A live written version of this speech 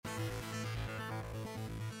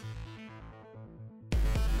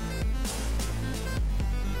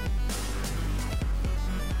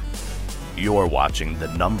You're watching the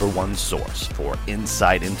 #1 source for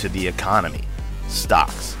insight into the economy,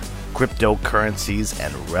 stocks, cryptocurrencies,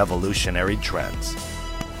 and revolutionary trends.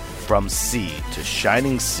 From sea to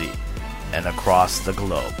shining sea and across the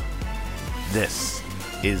globe, this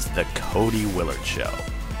is the Cody Willard Show.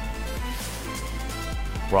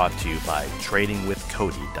 Brought to you by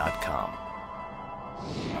TradingWithCody.com.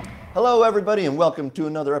 Hello, everybody, and welcome to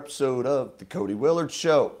another episode of the Cody Willard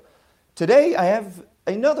Show. Today, I have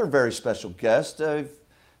another very special guest. I've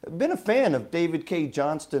been a fan of David Cay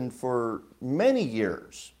Johnston for many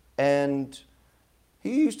years, and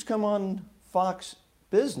he used to come on Fox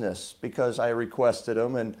Business because I requested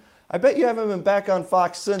him, and I bet you haven't been back on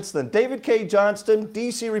Fox since then. David Cay Johnston,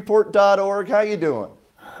 DCReport.org. How you doing?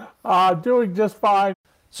 Doing just fine.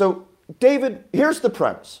 So, David, here's the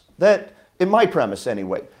premise, that, in my premise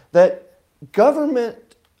anyway, that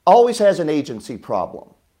government always has an agency problem.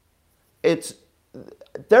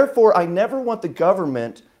 Therefore, I never want the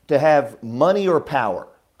government to have money or power.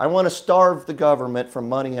 I want to starve the government from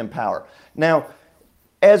money and power. Now,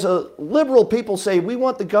 as a liberal, people say we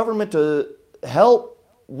want the government to help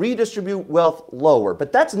redistribute wealth lower,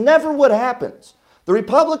 but that's never what happens. The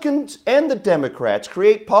Republicans and the Democrats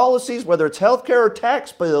create policies, whether it's healthcare or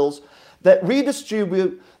tax bills, that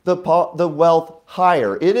redistribute the wealth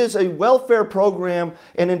higher. It is a welfare program,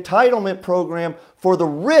 an entitlement program for the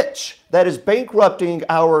rich that is bankrupting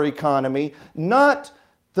our economy, not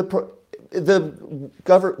the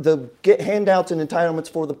handouts and entitlements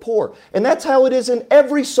for the poor. And that's how it is in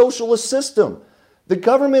every socialist system. The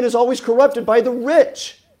government is always corrupted by the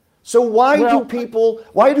rich. So why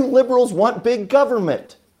do liberals want big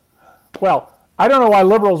government? Well, I don't know why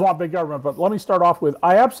liberals want big government, but let me start off with,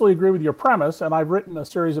 I absolutely agree with your premise, and I've written a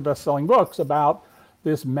series of best-selling books about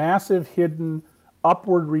this massive hidden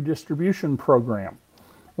upward redistribution program.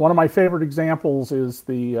 One of my favorite examples is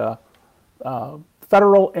the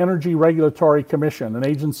Federal Energy Regulatory Commission, an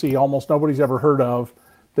agency almost nobody's ever heard of,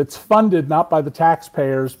 that's funded not by the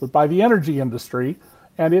taxpayers, but by the energy industry,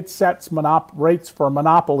 and it sets rates for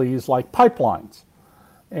monopolies like pipelines.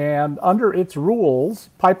 And under its rules,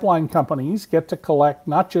 pipeline companies get to collect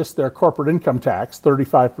not just their corporate income tax,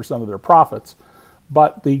 35% of their profits,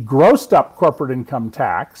 but the grossed up corporate income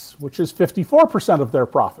tax, which is 54% of their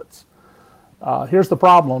profits. Here's the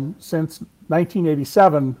problem. Since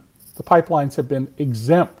 1987, the pipelines have been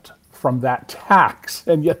exempt from that tax,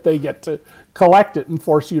 and yet they get to collect it and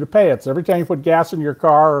force you to pay it. So every time you put gas in your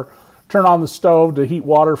car or turn on the stove to heat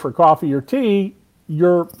water for coffee or tea,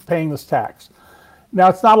 you're paying this tax. Now,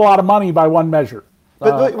 it's not a lot of money by one measure.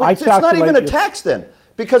 But it's not even a tax then,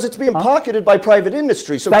 because it's being pocketed by private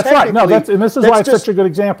industry. So that's right. No, and this is why it's such a good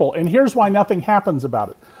example. And here's why nothing happens about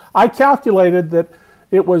it. I calculated that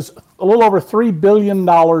it was a little over $3 billion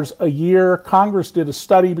a year. Congress did a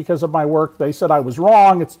study because of my work. They said I was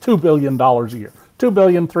wrong. It's $2 billion a year. 2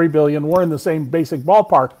 billion, 3 billion, we're in the same basic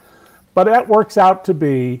ballpark. But that works out to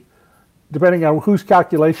be, depending on whose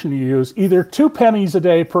calculation you use, either 2 pennies a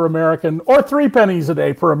day per American or 3 pennies a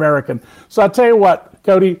day per American. So I'll tell you what,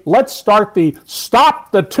 Cody, let's stop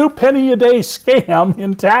the 2 penny a day scam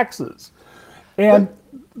in taxes. And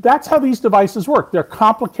that's how these devices work. They're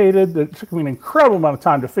complicated. It took me an incredible amount of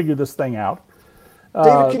time to figure this thing out.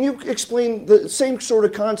 David, can you explain the same sort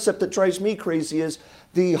of concept that drives me crazy is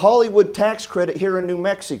the Hollywood tax credit here in New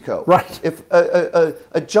Mexico? Right. If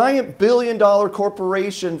a giant billion-dollar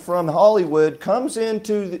corporation from Hollywood comes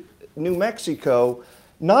into New Mexico,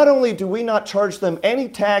 not only do we not charge them any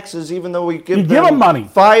taxes, even though we give them money,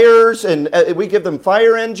 fires, and we give them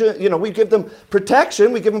fire engine, we give them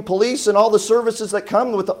protection, we give them police and all the services that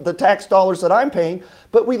come with the tax dollars that I'm paying,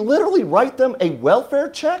 but we literally write them a welfare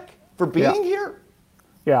check for being here?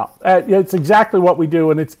 Yeah, it's exactly what we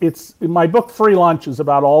do, and it's in my book Free Lunch is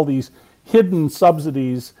about all these hidden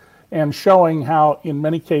subsidies and showing how in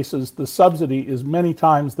many cases the subsidy is many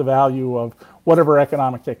times the value of whatever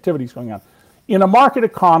economic activity is going on. In a market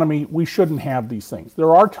economy, we shouldn't have these things.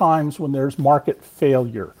 There are times when there's market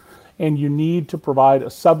failure and you need to provide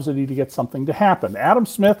a subsidy to get something to happen. Adam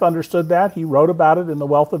Smith understood that. He wrote about it in The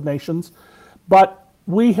Wealth of Nations, but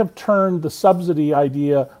we have turned the subsidy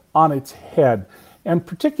idea on its head. In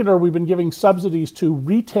particular, we've been giving subsidies to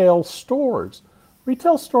retail stores.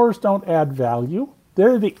 Retail stores don't add value.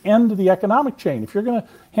 They're the end of the economic chain. If you're going to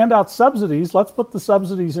hand out subsidies, let's put the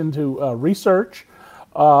subsidies into research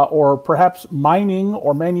or perhaps mining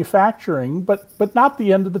or manufacturing, but not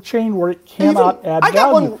the end of the chain where it cannot add value. I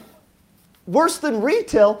got one worse than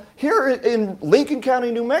retail. Here in Lincoln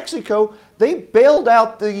County, New Mexico, they bailed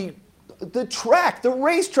out the the track, the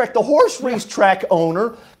racetrack, the horse racetrack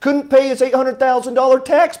owner couldn't pay his $800,000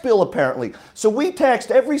 tax bill apparently. So we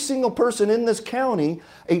taxed every single person in this county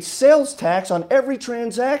a sales tax on every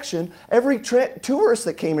transaction. Every tourist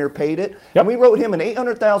that came here paid it. Yep. And we wrote him an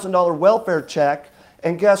 $800,000 welfare check.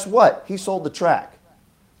 And guess what? He sold the track.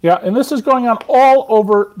 Yeah, and this is going on all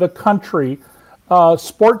over the country.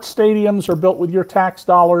 Sports stadiums are built with your tax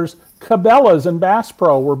dollars. Cabela's and Bass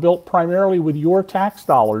Pro were built primarily with your tax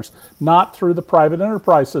dollars, not through the private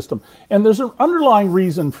enterprise system. And there's an underlying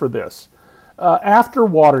reason for this. After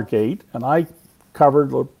Watergate, and I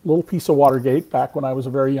covered a little piece of Watergate back when I was a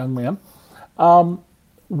very young man,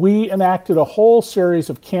 we enacted a whole series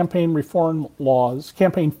of campaign reform laws,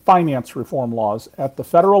 campaign finance reform laws at the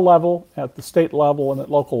federal level, at the state level, and at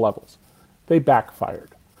local levels. They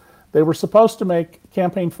backfired. They were supposed to make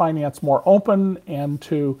campaign finance more open and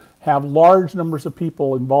to have large numbers of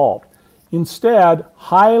people involved. Instead,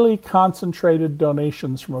 highly concentrated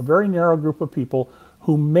donations from a very narrow group of people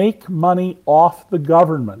who make money off the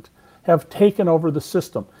government have taken over the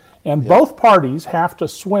system. And both parties have to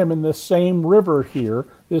swim in this same river here,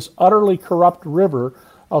 this utterly corrupt river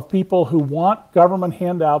of people who want government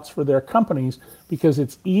handouts for their companies because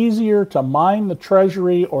it's easier to mine the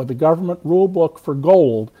Treasury or the government rule book for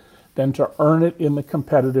gold than to earn it in the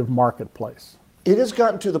competitive marketplace. It has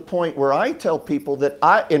gotten to the point where I tell people that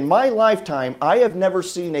in my lifetime, I have never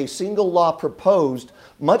seen a single law proposed,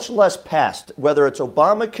 much less passed, whether it's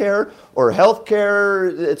Obamacare or health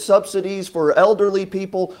care subsidies for elderly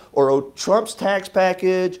people or Trump's tax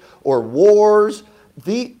package or wars.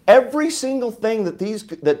 Every single thing that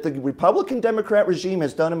the Republican Democrat regime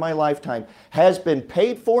has done in my lifetime has been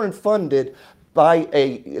paid for and funded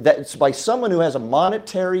by someone who has a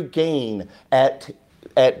monetary gain at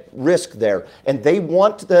risk there, and they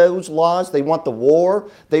want those laws. They want the war.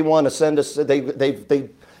 They want to send us. They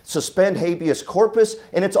suspend habeas corpus,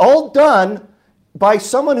 and it's all done by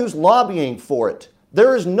someone who's lobbying for it.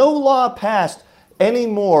 There is no law passed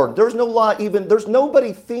anymore. There's no law even. There's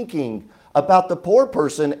nobody thinking about the poor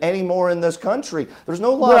person anymore in this country. There's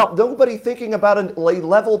no law. Nobody thinking about a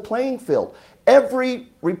level playing field. Every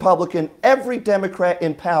Republican, every Democrat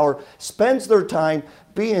in power spends their time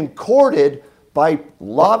being courted by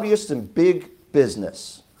lobbyists and big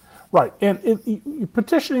business. Right. And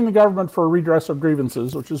petitioning the government for a redress of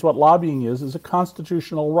grievances, which is what lobbying is a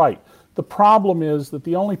constitutional right. The problem is that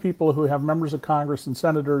the only people who have members of Congress and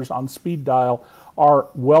senators on speed dial are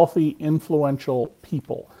wealthy, influential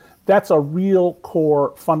people. That's a real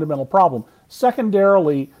core fundamental problem.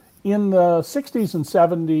 Secondarily, in the 60s and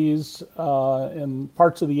 70s and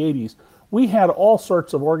parts of the 80s, we had all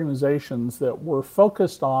sorts of organizations that were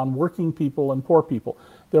focused on working people and poor people.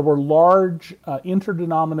 There were large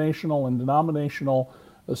interdenominational and denominational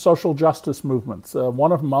social justice movements.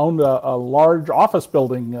 One of them owned a large office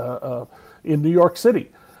building in New York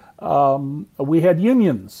City. We had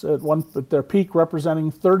unions at their peak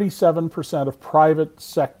representing 37% of private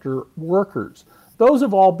sector workers. Those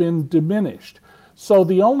have all been diminished. So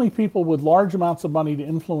the only people with large amounts of money to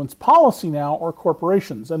influence policy now are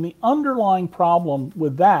corporations. And the underlying problem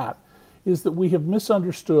with that is that we have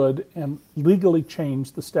misunderstood and legally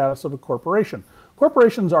changed the status of a corporation.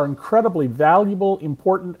 Corporations are incredibly valuable,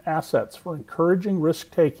 important assets for encouraging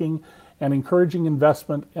risk-taking and encouraging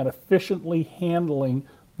investment and efficiently handling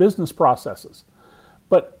business processes.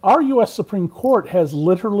 But our U.S. Supreme Court has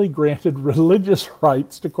literally granted religious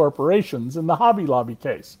rights to corporations in the Hobby Lobby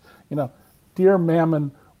case. You know, dear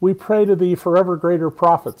Mammon, we pray to thee for ever greater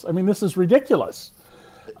profits. I mean, this is ridiculous.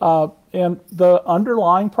 And the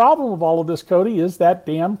underlying problem of all of this, Cody, is that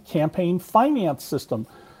damn campaign finance system.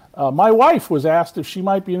 My wife was asked if she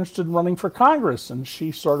might be interested in running for Congress, and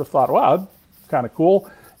she sort of thought, well, that's kind of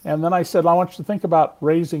cool. And then I said, I want you to think about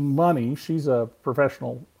raising money. She's a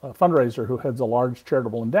professional fundraiser who heads a large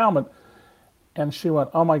charitable endowment. And she went,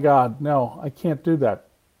 oh my God, no, I can't do that.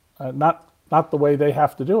 Not the way they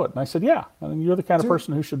have to do it. And I said, yeah, I mean, you're the kind of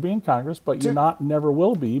person who should be in Congress, but you're not, never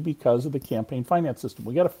will be because of the campaign finance system.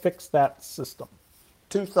 We got to fix that system.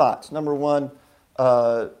 Two thoughts. Number one,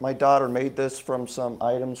 my daughter made this from some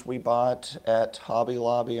items we bought at Hobby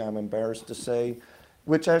Lobby, I'm embarrassed to say,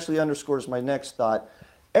 which actually underscores my next thought.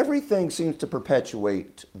 Everything seems to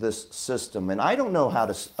perpetuate this system, and I don't know how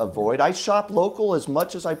to avoid. I shop local as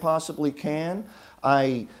much as I possibly can.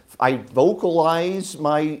 I vocalize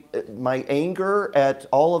my anger at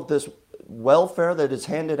all of this welfare that is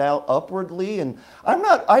handed out upwardly, and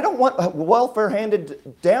I don't want welfare handed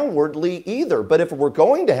downwardly either. But if we're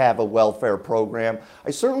going to have a welfare program,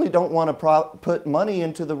 I certainly don't want to put money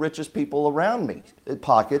into the richest people around me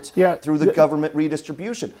pockets through the government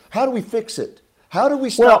redistribution. How do we fix it? How do we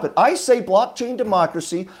stop it? I say blockchain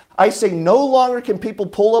democracy. I say no longer can people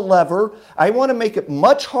pull a lever. I want to make it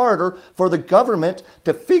much harder for the government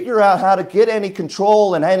to figure out how to get any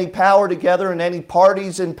control and any power together and any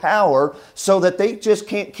parties in power so that they just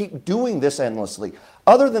can't keep doing this endlessly.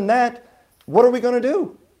 Other than that, what are we going to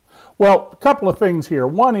do? Well, a couple of things here.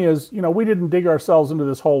 One is, we didn't dig ourselves into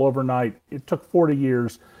this hole overnight. It took 40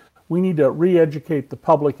 years. We need to re-educate the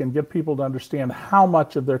public and get people to understand how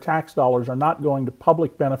much of their tax dollars are not going to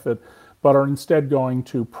public benefit, but are instead going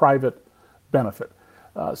to private benefit.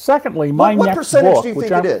 Secondly, my what next percentage book, do you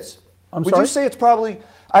think it is? I'm Would sorry? you say it's probably?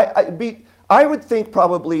 I would think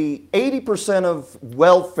probably 80% of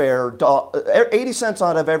welfare, 80 cents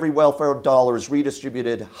out of every welfare dollar is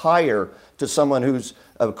redistributed higher to someone who's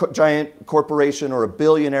a giant corporation or a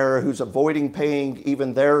billionaire who's avoiding paying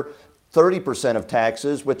even their 30% of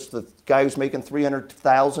taxes, which the guy who's making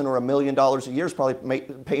 $300,000 or $1 million a year is probably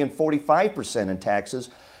paying 45% in taxes.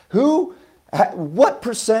 What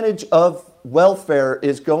percentage of welfare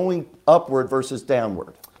is going upward versus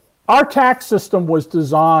downward? Our tax system was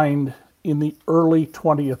designed in the early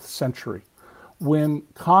 20th century. When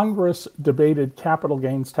Congress debated capital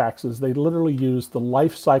gains taxes, they literally used the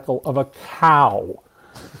life cycle of a cow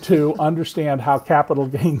to understand how capital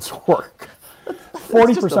gains work.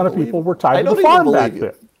 40% of people were tied to the farm back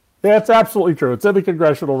then. That's absolutely true. It's in the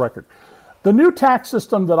congressional record. The new tax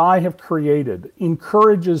system that I have created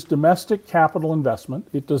encourages domestic capital investment.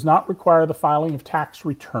 It does not require the filing of tax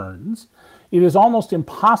returns. It is almost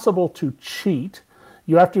impossible to cheat.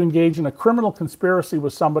 You have to engage in a criminal conspiracy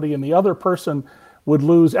with somebody, and the other person would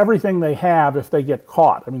lose everything they have if they get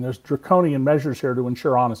caught. I mean, there's draconian measures here to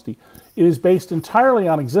ensure honesty. It is based entirely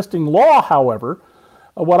on existing law, however.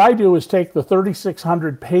 What I do is take the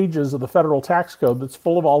 3,600 pages of the federal tax code that's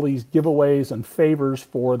full of all these giveaways and favors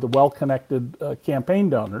for the well-connected campaign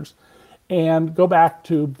donors and go back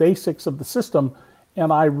to basics of the system,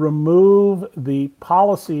 and I remove the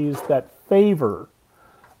policies that favor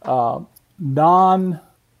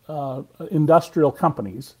non-industrial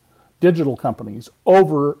companies, digital companies,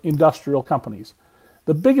 over industrial companies.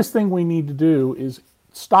 The biggest thing we need to do is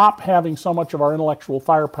stop having so much of our intellectual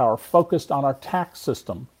firepower focused on our tax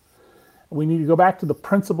system. We need to go back to the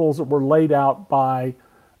principles that were laid out by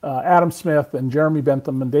Adam Smith and Jeremy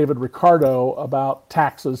Bentham and David Ricardo about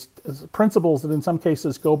taxes, principles that in some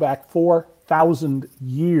cases go back 4,000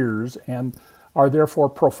 years and are therefore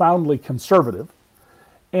profoundly conservative.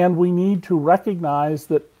 And we need to recognize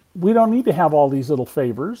that we don't need to have all these little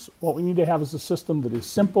favors. What we need to have is a system that is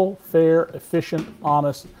simple, fair, efficient,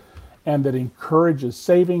 honest, and that encourages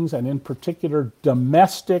savings and in particular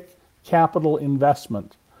domestic capital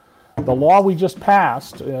investment. The law we just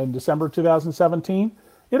passed in December 2017,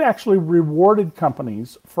 it actually rewarded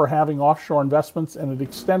companies for having offshore investments, and it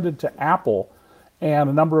extended to Apple and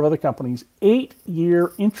a number of other companies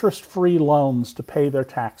 8-year interest-free loans to pay their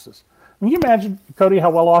taxes. Can you imagine, Cody, how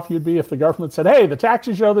well off you'd be if the government said, hey, the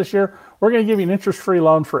taxes you owe this year, we're going to give you an interest-free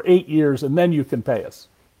loan for 8 years and then you can pay us.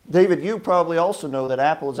 David, you probably also know that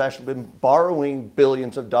Apple has actually been borrowing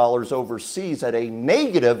billions of dollars overseas at a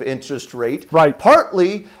negative interest rate, right?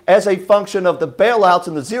 Partly as a function of the bailouts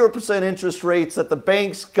and the 0% interest rates that the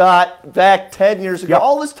banks got back 10 years ago. Yep.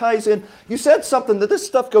 All this ties in. You said something that this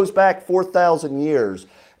stuff goes back 4,000 years.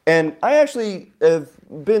 And I actually have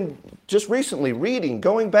been just recently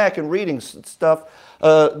going back and reading stuff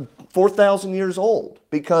 4,000 years old,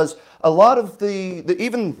 because a lot of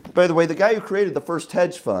even, by the way, the guy who created the first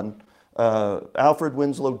hedge fund, Alfred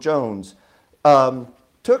Winslow Jones,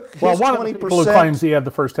 took his 20%. One of the people who claims he had the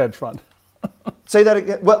first hedge fund. Say that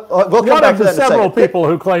again. Well, we'll come one back of to the that in a several second. people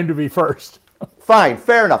who claim to be first. Fine,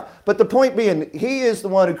 fair enough. But the point being, he is the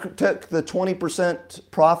one who took the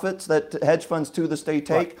 20% profits that hedge funds to this day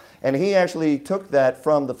take, Right. And he actually took that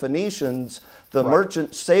from the Phoenicians. The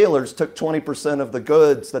merchant sailors took 20% of the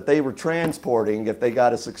goods that they were transporting if they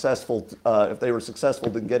got if they were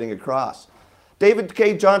successful in getting across. David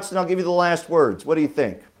Cay Johnston, I'll give you the last words. What do you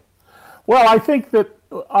think? Well, I think that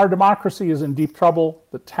our democracy is in deep trouble.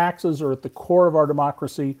 The taxes are at the core of our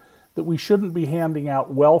democracy, that we shouldn't be handing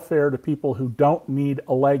out welfare to people who don't need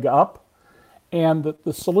a leg up, and that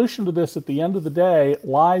the solution to this at the end of the day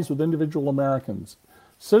lies with individual Americans.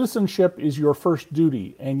 Citizenship is your first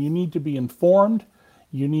duty, and you need to be informed,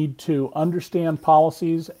 you need to understand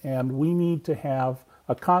policies, and we need to have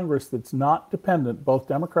a Congress that's not dependent, both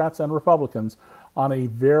Democrats and Republicans, on a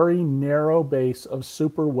very narrow base of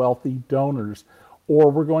super wealthy donors,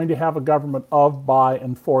 or we're going to have a government of, by,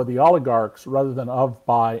 and for the oligarchs rather than of,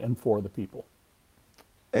 by, and for the people.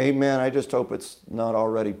 Amen. I just hope it's not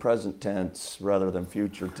already present tense rather than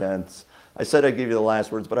future tense. I said I'd give you the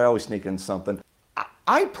last words, but I always sneak in something.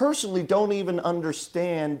 I personally don't even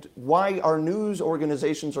understand why our news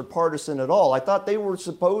organizations are partisan at all. I thought they were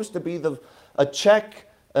supposed to be a check,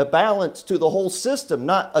 a balance to the whole system,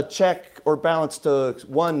 not a check or balance to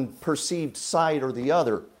one perceived side or the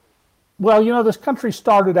other. Well, this country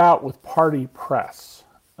started out with party press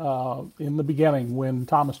in the beginning when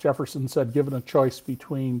Thomas Jefferson said, given a choice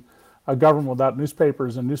between a government without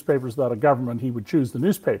newspapers and newspapers without a government, he would choose the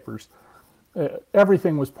newspapers.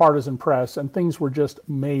 Everything was partisan press and things were just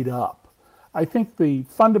made up. I think the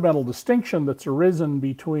fundamental distinction that's arisen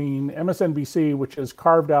between MSNBC, which has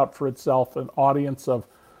carved out for itself an audience of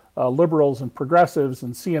liberals and progressives,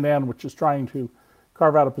 and CNN, which is trying to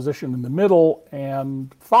carve out a position in the middle,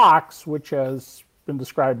 and Fox, which has been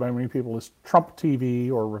described by many people as Trump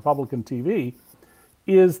TV or Republican TV,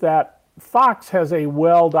 is that Fox has a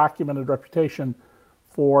well-documented reputation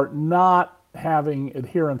for not having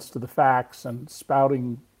adherence to the facts and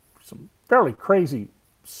spouting some fairly crazy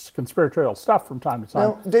conspiratorial stuff from time to time.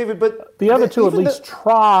 Now, David, but the other two at least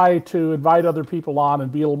try to invite other people on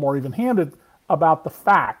and be a little more even-handed about the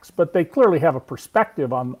facts, but they clearly have a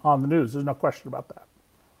perspective on the news. There's no question about that.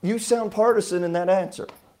 You sound partisan in that answer.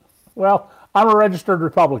 Well, I'm a registered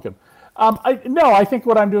Republican. I think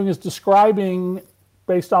what I'm doing is describing,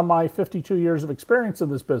 based on my 52 years of experience in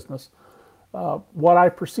this business, what I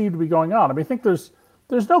perceive to be going on. I think there's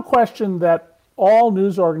no question that all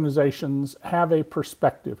news organizations have a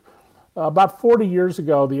perspective. About 40 years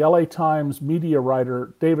ago, the LA Times media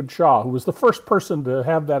writer David Shaw, who was the first person to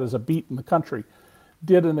have that as a beat in the country,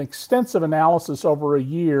 did an extensive analysis over a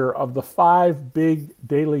year of the 5 big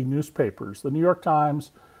daily newspapers, the New York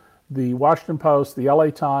Times, the Washington Post, the LA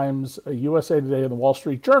Times, USA Today, and the Wall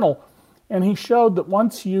Street Journal. And he showed that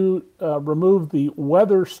once you remove the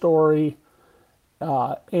weather story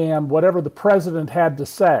and whatever the president had to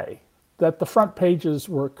say, that the front pages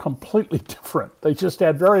were completely different. They just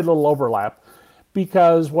had very little overlap,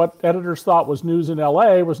 because what editors thought was news in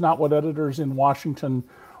LA was not what editors in Washington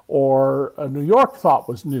or New York thought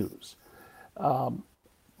was news. On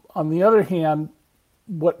the other hand,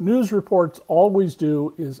 what news reports always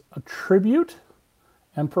do is attribute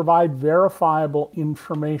and provide verifiable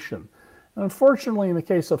information. And unfortunately, in the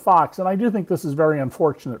case of Fox, and I do think this is very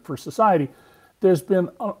unfortunate for society, there's been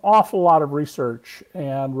an awful lot of research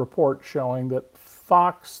and reports showing that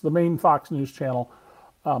Fox, the main Fox News channel,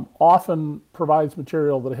 often provides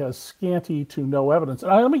material that has scanty to no evidence.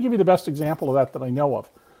 And let me give you the best example of that I know of.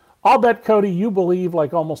 I'll bet, Cody, you believe,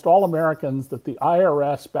 like almost all Americans, that the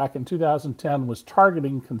IRS back in 2010 was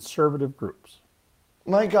targeting conservative groups.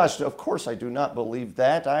 My gosh, of course I do not believe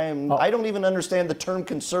that. I don't even understand the term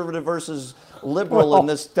conservative versus liberal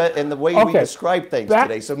in the way we describe things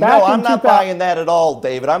today. So no, I'm not buying that at all,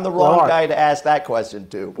 David. I'm the wrong guy to ask that question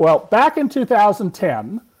to. Well, back in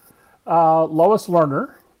 2010, Lois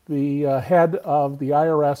Lerner, the head of the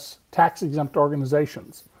IRS tax-exempt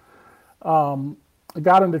organizations,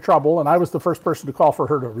 got into trouble, and I was the first person to call for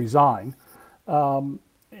her to resign.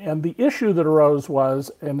 And the issue that arose was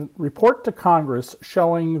a report to Congress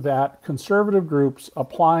showing that conservative groups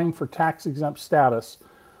applying for tax-exempt status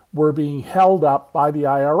were being held up by the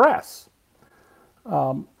IRS.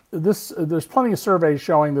 There's plenty of surveys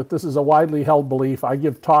showing that this is a widely held belief. I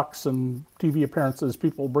give talks and TV appearances.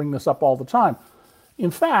 People bring this up all the time.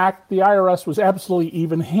 In fact, the IRS was absolutely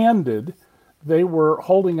even-handed. They were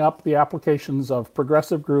holding up the applications of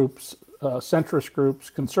progressive groups, centrist groups,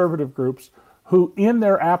 conservative groups, who in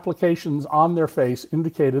their applications on their face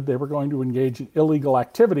indicated they were going to engage in illegal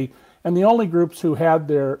activity. And the only groups who had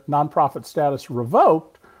their nonprofit status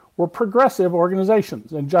revoked were progressive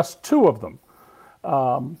organizations, and just 2 of them.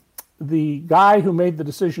 The guy who made the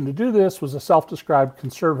decision to do this was a self-described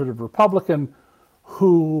conservative Republican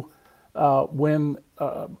who, when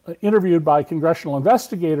interviewed by congressional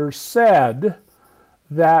investigators, said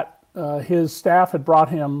that his staff had brought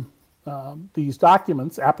him these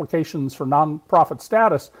documents, applications for nonprofit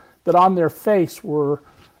status, that on their face were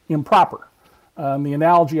improper. The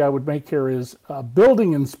analogy I would make here is a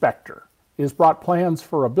building inspector is brought plans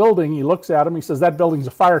for a building. He looks at them. He says, that building's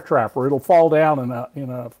a fire trap, or it'll fall down in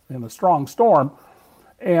a strong storm,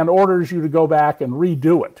 and orders you to go back and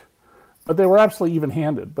redo it. But they were absolutely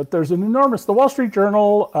even-handed. But there's an enormous, the Wall Street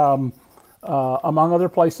Journal, among other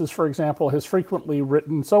places, for example, has frequently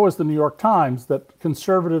written, so has the New York Times, that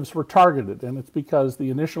conservatives were targeted. And it's because the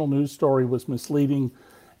initial news story was misleading,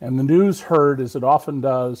 and the news herd, as it often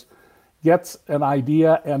does, gets an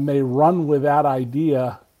idea and they run with that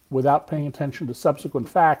idea without paying attention to subsequent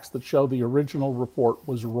facts that show the original report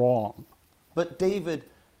was wrong. But David,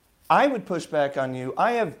 I would push back on you.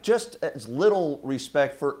 I have just as little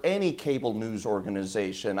respect for any cable news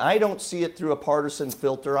organization. I don't see it through a partisan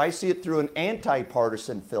filter. I see it through an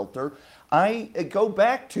anti-partisan filter. I go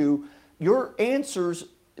back to your answers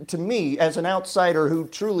to me as an outsider who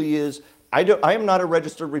truly is. I am not a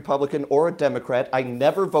registered Republican or a Democrat. I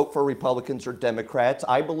never vote for Republicans or Democrats.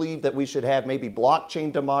 I believe that we should have maybe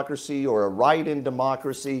blockchain democracy or a write-in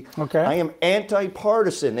democracy. Okay. I am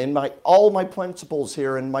anti-partisan in all my principles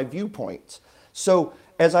here and my viewpoints. So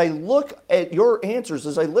as I look at your answers,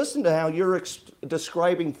 as I listen to how you're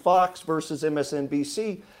describing Fox versus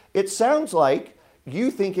MSNBC, it sounds like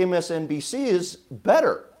you think MSNBC is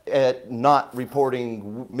better at not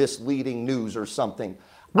reporting misleading news or something.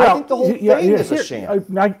 Well, I think the whole thing is a sham.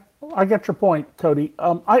 I get your point, Cody.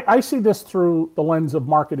 I see this through the lens of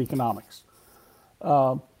market economics.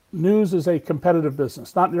 News is a competitive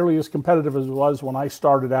business, not nearly as competitive as it was when I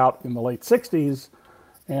started out in the late 60s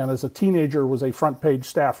and as a teenager was a front page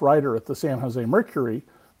staff writer at the San Jose Mercury,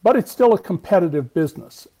 but it's still a competitive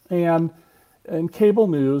business. And in cable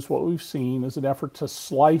news, what we've seen is an effort to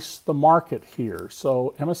slice the market here.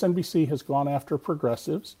 So MSNBC has gone after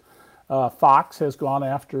progressives. Fox has gone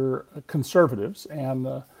after conservatives, and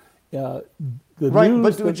the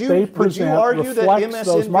news that they present reflects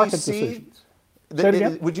those market decisions.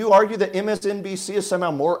 Would you argue that MSNBC is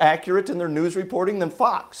somehow more accurate in their news reporting than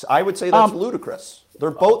Fox? I would say that's ludicrous.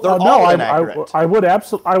 They're all inaccurate. I would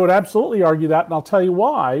absolutely argue that, and I'll tell you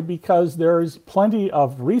why. Because there's plenty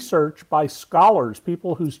of research by scholars,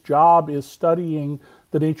 people whose job is studying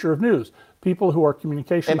the nature of news. People who are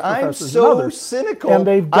communications professors and others. I'm so cynical. And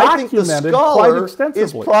they've documented quite extensively.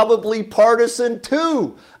 Is probably partisan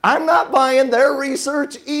too. I'm not buying their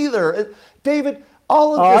research either. David,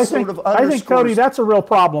 all of this sort of underscores. I think, Cody, that's a real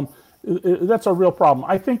problem. That's a real problem.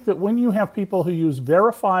 I think that when you have people who use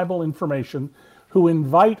verifiable information, who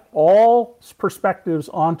invite all perspectives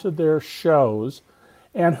onto their shows,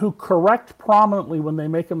 and who correct prominently when they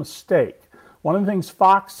make a mistake. One of the things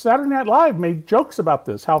Saturday Night Live made jokes about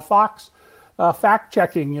this, how Fox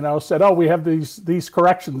fact-checking, said, oh, we have these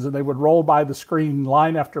corrections, and they would roll by the screen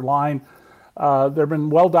line after line. There have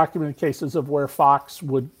been well-documented cases of where Fox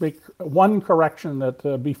would make one correction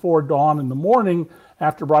before dawn in the morning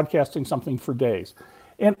after broadcasting something for days.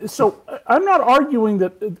 And so I'm not arguing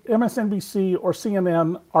that MSNBC or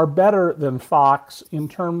CNN are better than Fox in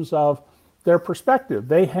terms of their perspective.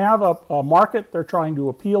 They have a market they're trying to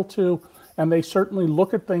appeal to, and they certainly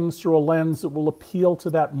look at things through a lens that will appeal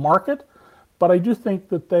to that market. But I do think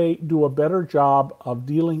that they do a better job of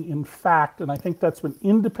dealing in fact, and I think that's been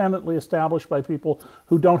independently established by people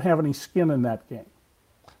who don't have any skin in that game.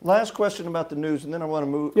 Last question about the news, and then I want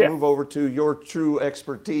to move over to your true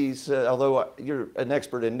expertise, although you're an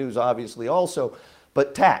expert in news, obviously, also,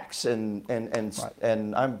 but tax. Someone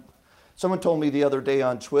told me the other day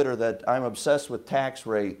on Twitter that I'm obsessed with tax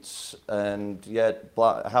rates, and yet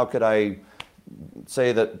how could I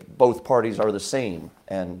say that both parties are the same?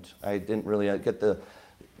 And I didn't really get the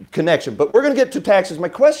connection. But we're going to get to taxes. My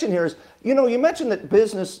question here is, you mentioned that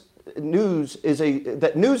news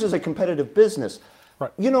is a competitive business.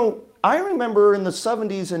 Right. I remember in the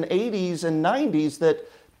 70s and 80s and 90s that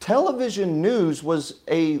television news was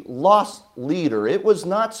a loss leader. It was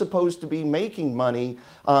not supposed to be making money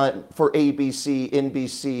for ABC,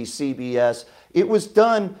 NBC, CBS. It was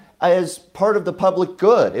done as part of the public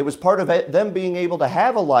good. It was part of them being able to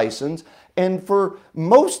have a license. And for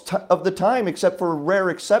most of the time, except for rare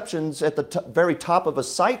exceptions at the very top of a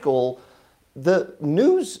cycle, the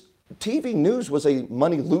TV news was a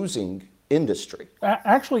money-losing industry.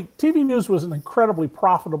 Actually, TV news was an incredibly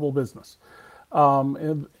profitable business,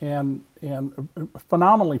 and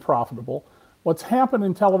phenomenally profitable. What's happened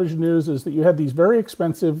in television news is that you had these very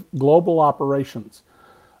expensive global operations.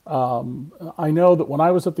 I know that when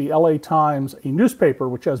I was at the LA Times, a newspaper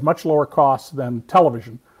which has much lower costs than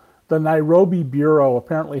television, the Nairobi bureau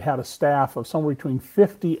apparently had a staff of somewhere between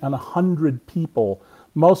 50 and 100 people,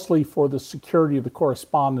 mostly for the security of the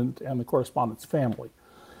correspondent and the correspondent's family.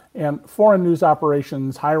 And foreign news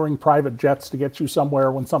operations, hiring private jets to get you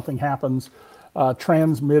somewhere when something happens,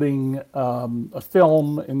 transmitting a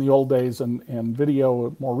film in the old days and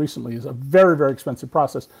video more recently is a very, very expensive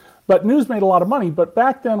process. But news made a lot of money, but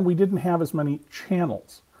back then we didn't have as many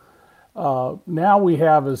channels. Now we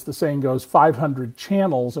have, as the saying goes, 500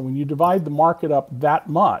 channels, and when you divide the market up that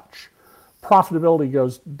much, profitability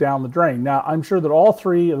goes down the drain. Now, I'm sure that all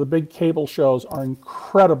three of the big cable shows are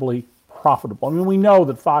incredibly profitable. I mean, we know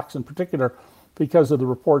that Fox in particular, because of the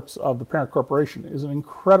reports of the parent corporation, is an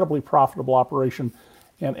incredibly profitable operation,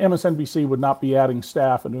 and MSNBC would not be adding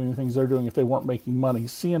staff and doing the things they're doing if they weren't making money.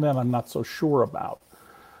 CNN, I'm not so sure about.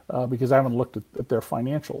 because I haven't looked at their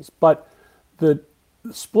financials. But the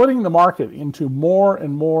splitting the market into more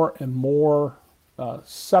and more and more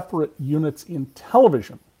separate units in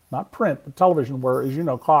television, not print, but television, where, as you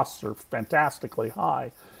know, costs are fantastically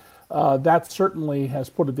high, that certainly has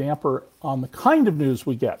put a damper on the kind of news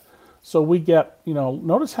we get. So we get,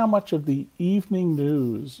 notice how much of the evening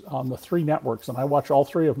news on the three networks, and I watch all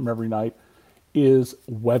three of them every night, is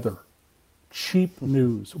weather. Cheap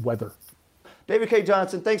news, weather. David Cay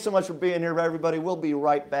Johnston, thanks so much for being here, everybody. We'll be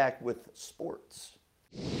right back with sports.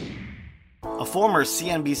 A former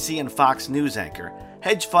CNBC and Fox News anchor,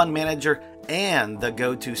 hedge fund manager, and the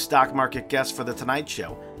go-to stock market guest for The Tonight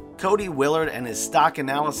Show, Cody Willard and his stock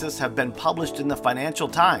analysis have been published in the Financial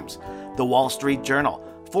Times, the Wall Street Journal,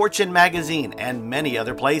 Fortune Magazine, and many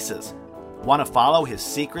other places. Want to follow his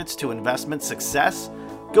secrets to investment success?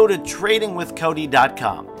 Go to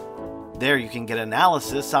tradingwithcody.com. There you can get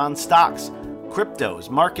analysis on stocks, cryptos,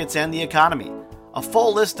 markets, and the economy, a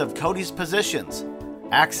full list of Cody's positions,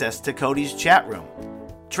 access to Cody's chat room,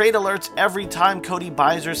 trade alerts every time Cody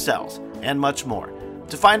buys or sells, and much more.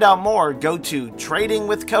 To find out more, go to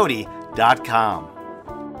tradingwithcody.com.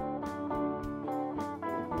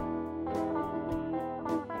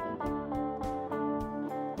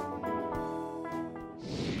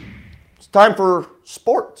 It's time for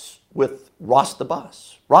sports with Ross the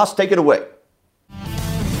Boss. Ross, take it away.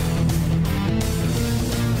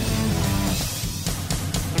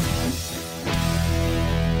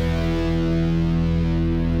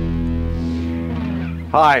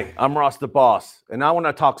 Hi, I'm Ross the Boss, and I want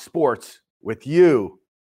to talk sports with you,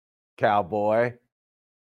 cowboy.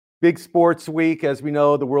 Big sports week. As we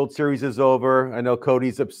know, the World Series is over. I know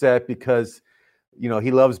Cody's upset because,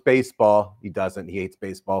 he loves baseball. He doesn't. He hates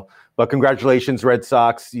baseball. But congratulations, Red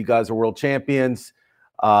Sox. You guys are world champions.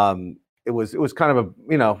 It was kind of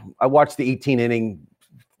I watched the 18-inning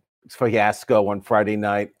fiasco on Friday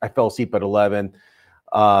night. I fell asleep at 11.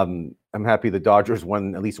 I'm happy the Dodgers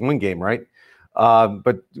won at least one game, right?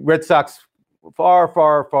 But Red Sox, far,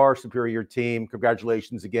 far, far superior team.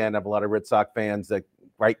 Congratulations again. I have a lot of Red Sox fans that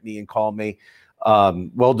write me and call me.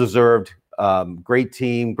 Well-deserved. Great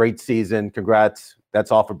team, great season. Congrats.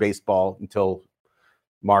 That's all for baseball until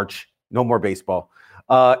March. No more baseball.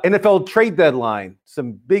 NFL trade deadline.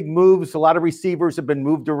 Some big moves. A lot of receivers have been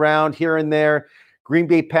moved around here and there. Green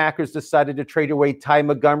Bay Packers decided to trade away Ty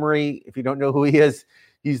Montgomery. If you don't know who he is,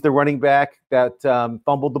 he's the running back that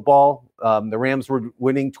fumbled the ball. The Rams were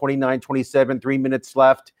winning 29-27, 3 minutes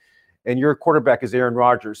left. And your quarterback is Aaron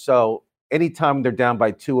Rodgers. So anytime they're down by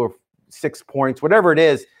 2 or 6 points, whatever it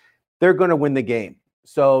is, they're going to win the game.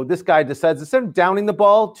 So this guy decides, instead of downing the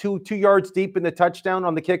ball 2 yards deep in the touchdown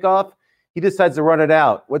on the kickoff, he decides to run it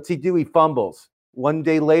out. What's he do? He fumbles. 1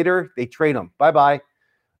 day later, they trade him. Bye-bye.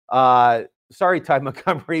 Sorry, Ty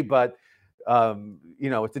Montgomery, but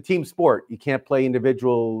it's a team sport. You can't play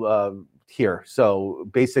individual here. So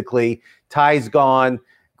basically, Ty's gone.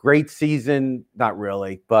 Great season. Not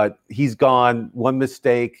really, but he's gone. One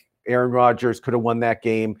mistake. Aaron Rodgers could have won that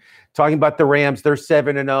game. Talking about the Rams, they're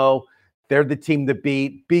 7-0. They're the team to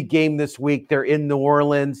beat. Big game this week. They're in New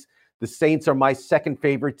Orleans. The Saints are my second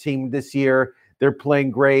favorite team this year. They're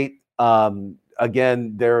playing great.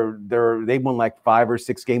 Again, they won like 5 or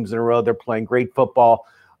 6 games in a row. They're playing great football.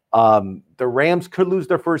 The Rams could lose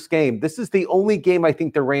their first game. This is the only game I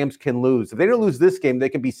think the Rams can lose. If they don't lose this game, they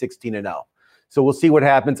can be 16-0. So we'll see what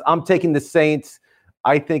happens. I'm taking the Saints.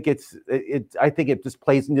 I think it just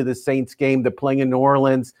plays into the Saints game. They're playing in New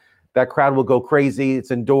Orleans. That crowd will go crazy.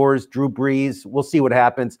 It's indoors. Drew Brees. We'll see what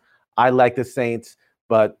happens. I like the Saints,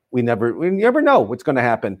 but we never know what's going to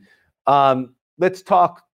happen. Let's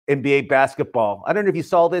talk NBA basketball. I don't know if you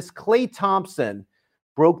saw this. Klay Thompson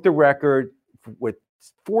broke the record with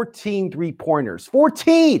 14 three-pointers.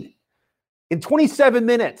 14 in 27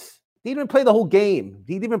 minutes. He didn't even play the whole game.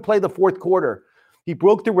 He didn't even play the fourth quarter. He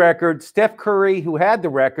broke the record. Steph Curry, who had the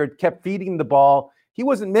record, kept feeding the ball. He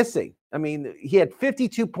wasn't missing. I mean, he had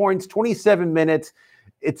 52 points, 27 minutes.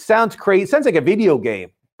 It sounds crazy. It sounds like a video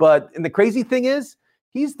game. And the crazy thing is,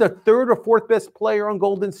 he's the third or fourth best player on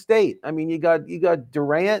Golden State. I mean, you got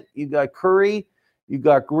Durant, you got Curry, you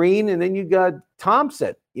got Green, and then you got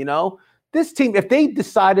Thompson. This team, if they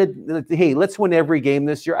decided, hey, let's win every game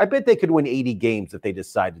this year, I bet they could win 80 games if they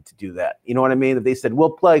decided to do that. You know what I mean? If they said, we're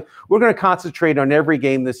going to concentrate on every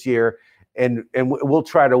game this year and we'll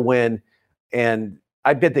try to win. And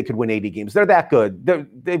I bet they could win 80 games. They're that good.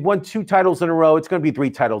 They've won 2 titles in a row. It's going to be 3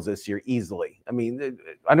 titles this year easily. I mean,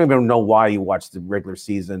 I don't even know why you watch the regular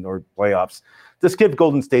season or playoffs. Just give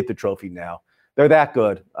Golden State the trophy now. They're that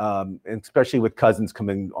good, and especially with Cousins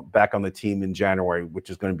coming back on the team in January, which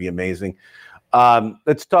is going to be amazing.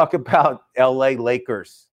 Let's talk about LA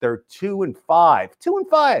Lakers. They're 2-5.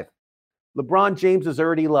 2-5. LeBron James is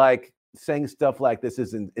already like saying stuff like this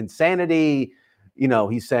is insanity. You know,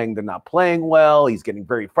 he's saying they're not playing well. He's getting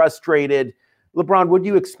very frustrated. LeBron, what do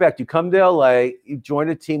you expect? You come to LA, you join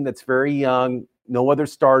a team that's very young, no other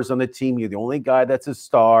stars on the team. You're the only guy that's a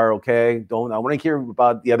star, okay? I want to hear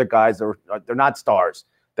about the other guys. They're not stars.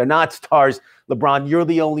 They're not stars. LeBron, you're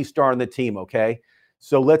the only star on the team, okay?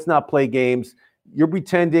 So let's not play games. You're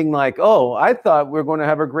pretending like, oh, I thought we were going to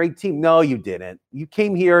have a great team. No, you didn't. You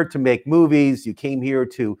came here to make movies. You came here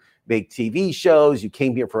to make TV shows. You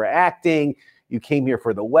came here for acting. You came here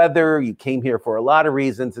for the weather. You came here for a lot of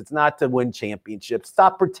reasons. It's not to win championships.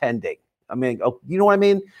 Stop pretending. I mean, you know what I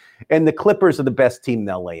mean? And the Clippers are the best team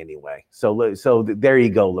in LA anyway. So there you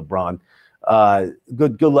go, LeBron.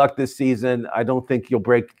 Good luck this season. I don't think you'll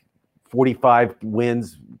break 45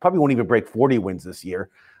 wins. Probably won't even break 40 wins this year.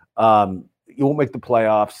 You won't make the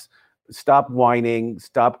playoffs. Stop whining.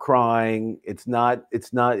 Stop crying. It's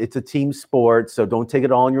a team sport. So don't take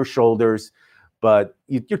it all on your shoulders. But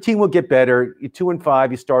your team will get better. You're 2-5.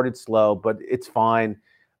 You started slow, but it's fine.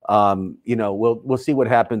 We'll see what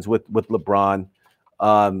happens with LeBron.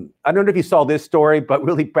 I don't know if you saw this story, but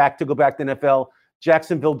really go back to NFL.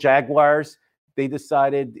 Jacksonville Jaguars, they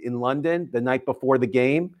decided in London the night before the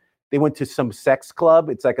game, they went to some sex club.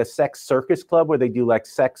 It's like a sex circus club where they do like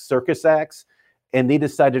sex circus acts. And they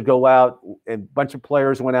decided to go out, and a bunch of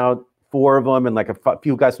players went out, 4 of them, and like a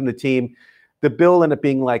few guys from the team. The bill ended up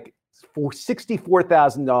being like for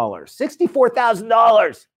 $64,000.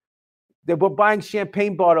 $64,000. They were buying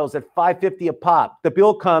champagne bottles at $5.50 a pop. The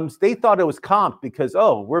bill comes. They thought it was comp because,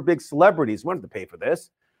 we're big celebrities. We wanted to pay for this.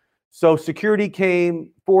 So security came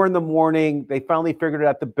 4 a.m. They finally figured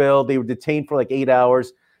out the bill. They were detained for like 8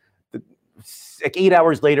 hours. Like 8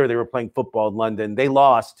 hours later, they were playing football in London. They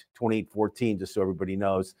lost 28-14, just so everybody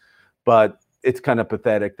knows. But it's kind of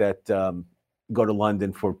pathetic that go to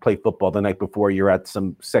London for play football the night before you're at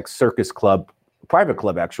some sex circus club, private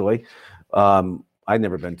club actually. I've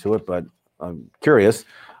never been to it, but I'm curious.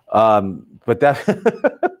 But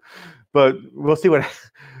we'll see what.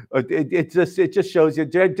 It just shows you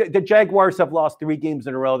the Jaguars have lost 3 games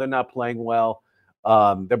in a row. They're not playing well.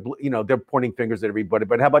 They're pointing fingers at everybody.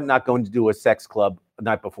 But how about not going to do a sex club the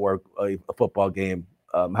night before a football game?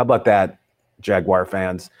 How about that, Jaguar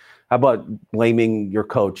fans? How about blaming your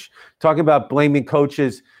coach? Talking about blaming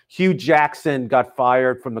coaches, Hugh Jackson got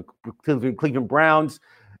fired from the Cleveland Browns.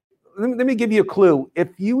 Let me give you a clue. If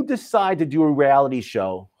you decide to do a reality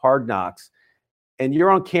show, Hard Knocks, and you're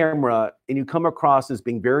on camera and you come across as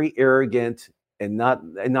being very arrogant and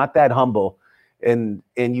not that humble, and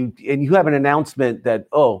you have an announcement that,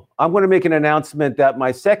 I'm going to make an announcement that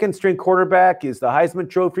my second string quarterback is the Heisman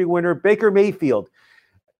Trophy winner, Baker Mayfield.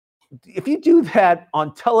 If you do that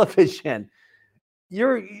on television,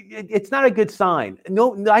 it's not a good sign.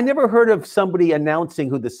 No, I never heard of somebody announcing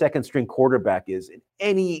who the second string quarterback is in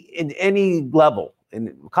any level,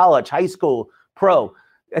 in college, high school, pro.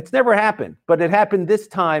 It's never happened, but it happened this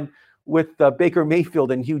time with Baker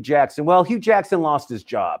Mayfield and Hugh Jackson. Well, Hugh Jackson lost his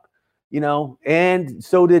job, and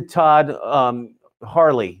so did Todd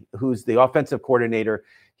Harley, who's the offensive coordinator.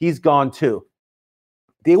 He's gone too.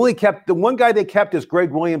 They only kept the one guy they kept is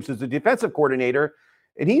Greg Williams, who's the defensive coordinator.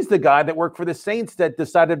 And he's the guy that worked for the Saints that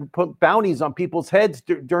decided to put bounties on people's heads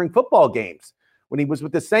during football games when he was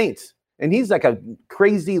with the Saints. And he's like a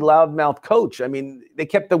crazy loudmouth coach. I mean, they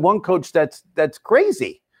kept the one coach that's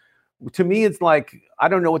crazy. To me, it's like, I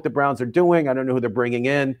don't know what the Browns are doing. I don't know who they're bringing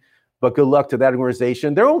in, but good luck to that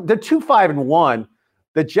organization. They're 2-5-1.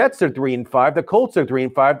 The Jets are 3-5. The Colts are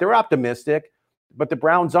 3-5. They're optimistic, but the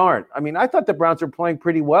Browns aren't. I mean, I thought the Browns were playing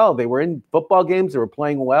pretty well. They were in football games. They were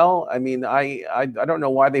playing well. I mean, I don't know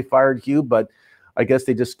why they fired Hugh, but I guess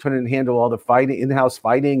they just couldn't handle all the fighting, in-house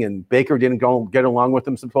fighting, and Baker didn't go get along with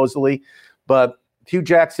them supposedly. But Hugh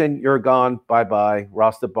Jackson, you're gone. Bye-bye.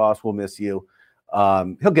 Ross the Boss will miss you.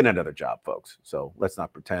 He'll get another job, folks, so let's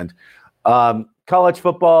not pretend. College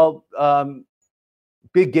football,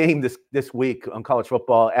 big game this week on college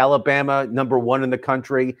football. Alabama, number 1 in the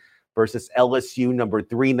country, versus LSU, number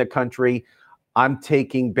 3 in the country. I'm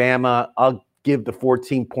taking Bama. I'll give the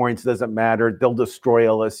 14 points. Doesn't matter. They'll destroy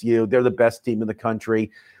LSU. They're the best team in the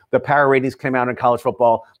country. The power ratings came out in college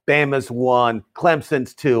football. Bama's 1,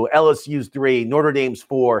 Clemson's 2, LSU's 3, Notre Dame's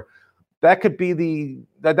 4. That could be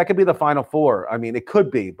the Final Four. I mean, it could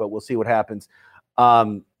be, but we'll see what happens.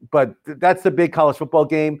 But that's the big college football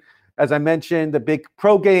game. As I mentioned, the big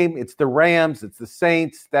pro game, it's the Rams, it's the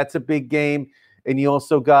Saints. That's a big game. And you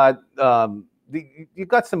also got you've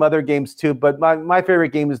got some other games too, but my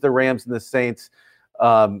favorite game is the Rams and the Saints.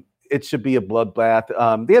 it should be a bloodbath.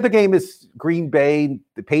 The other game is Green Bay.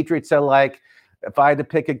 The Patriots I like. If I had to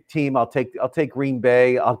pick a team, I'll take Green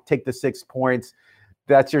Bay. I'll take the 6 points.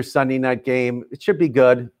 That's your Sunday night game. It should be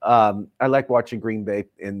good. I like watching Green Bay,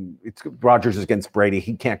 and it's Rodgers against Brady.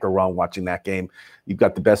 He can't go wrong watching that game. You've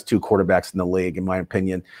got the best 2 quarterbacks in the league, in my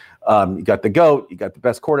opinion. You got the GOAT. You got the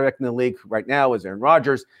best quarterback in the league right now is Aaron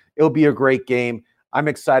Rodgers. It'll be a great game. I'm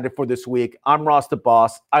excited for this week. I'm Ross the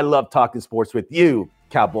Boss. I love talking sports with you,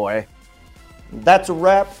 Cowboy. That's a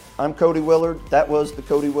wrap. I'm Cody Willard. That was the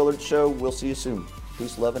Cody Willard Show. We'll see you soon.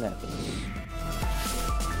 Peace, love, and happiness.